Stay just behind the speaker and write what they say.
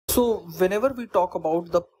So whenever we talk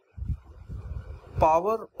about the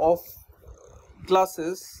power of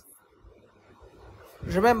glasses,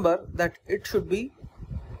 remember that it should be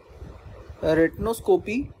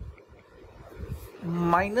retinoscopy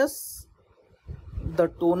minus the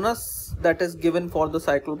tonus that is given for the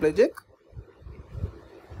cycloplegic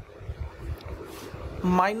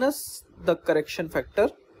minus the correction factor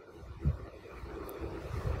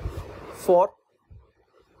for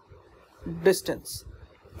distance.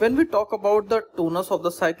 When we talk about the tonus of the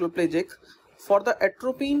cycloplegic, for the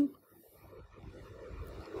atropine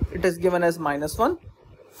it is given as -1,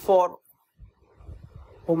 for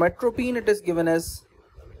homatropine it is given as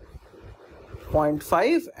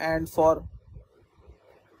 0.5, and for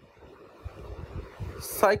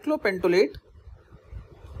cyclopentolate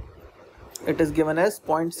it is given as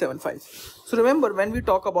 0.75. So remember, when we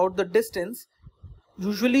talk about the distance,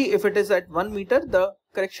 usually if it is at 1 meter, the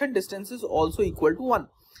correction distance is also equal to 1.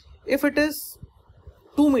 If it is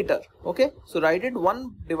 2 meter, okay, so write it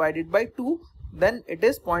 1 divided by 2, then it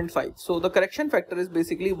is 0.5. So the correction factor is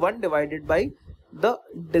basically 1 divided by the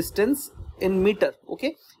distance in meter.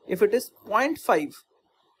 Okay, if it is 0.5,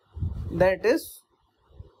 then it is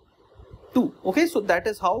 2. Okay, so that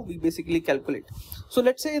is how we basically calculate. So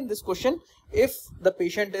let's say in this question, if the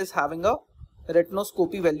patient is having a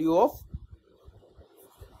retinoscopy value of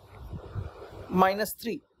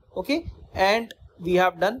 -3, okay, and we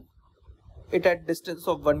have done it at distance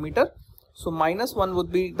of 1 meter, so -1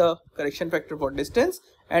 would be the correction factor for distance,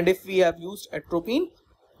 and if we have used atropine,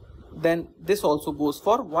 then this also goes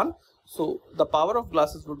for 1. So the power of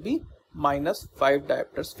glasses would be -5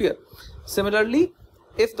 diopter sphere. Similarly,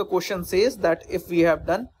 if the question says that if we have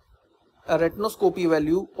done a retinoscopy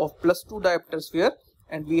value of +2 diopter sphere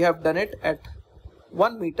and we have done it at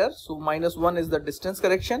 1 meter, so -1 is the distance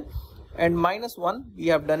correction, and -1 we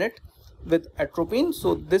have done it with atropine,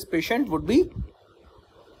 so this patient would be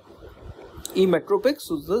emetropic,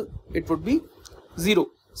 so it would be 0.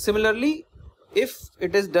 Similarly, if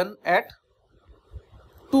it is done at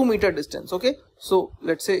 2 meter distance, okay, so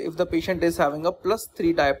let's say if the patient is having a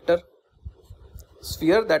 +3 diopter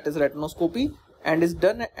sphere, that is retinoscopy, and is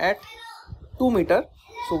done at 2 meter,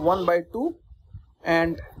 so 1/2,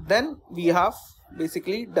 and then we have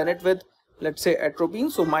basically done it with, let's say,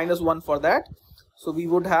 atropine, so -1 for that, so we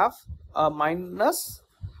would have a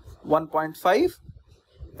 -1.5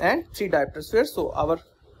 and 3 diopter sphere, so our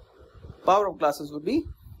power of glasses would be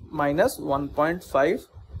 -1.5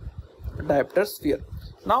 diopter sphere.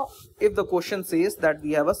 Now if the question says that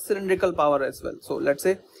we have a cylindrical power as well, so let's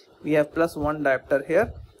say we have +1 diopter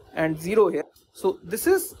here and 0 here, so this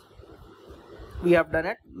is we have done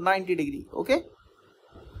at 90 degree. Okay,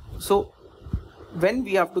 so when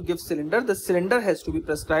we have to give cylinder, the cylinder has to be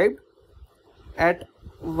prescribed at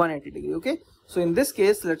 180 degree. Okay, so in this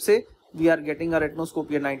case, let's say we are getting a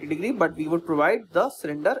retinoscopy at 90 degree, but we would provide the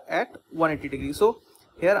cylinder at 180 degree. So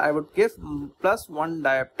here I would give +1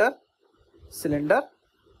 diopter cylinder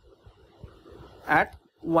at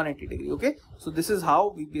 180 degree. Okay, so this is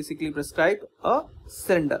how we basically prescribe a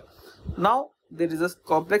cylinder. Now there is a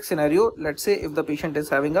complex scenario. Let's say if the patient is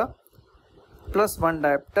having a +1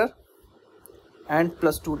 diopter and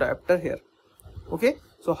 +2 diopter here. Okay,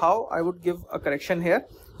 so how I would give a correction here?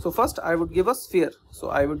 So first I would give a sphere, so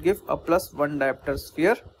I would give a +1 diopter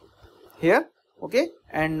sphere here. Okay,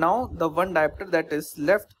 and now the 1 diopter that is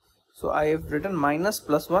left, so I have written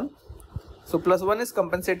 -+1, so +1 is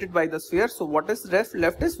compensated by the sphere, so what is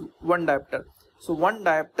left is 1 diopter, so 1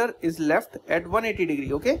 diopter is left at 180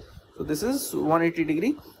 degree. Okay, so this is 180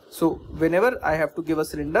 degree. So whenever I have to give a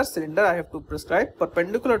cylinder I have to prescribe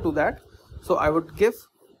perpendicular to that, so I would give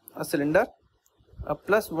a cylinder, a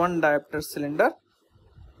 +1 diopter cylinder,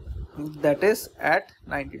 that is at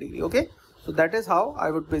 90 degree. Okay, so that is how I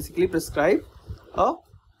would basically prescribe a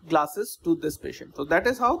glasses to this patient. So that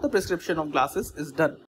is how the prescription of glasses is done.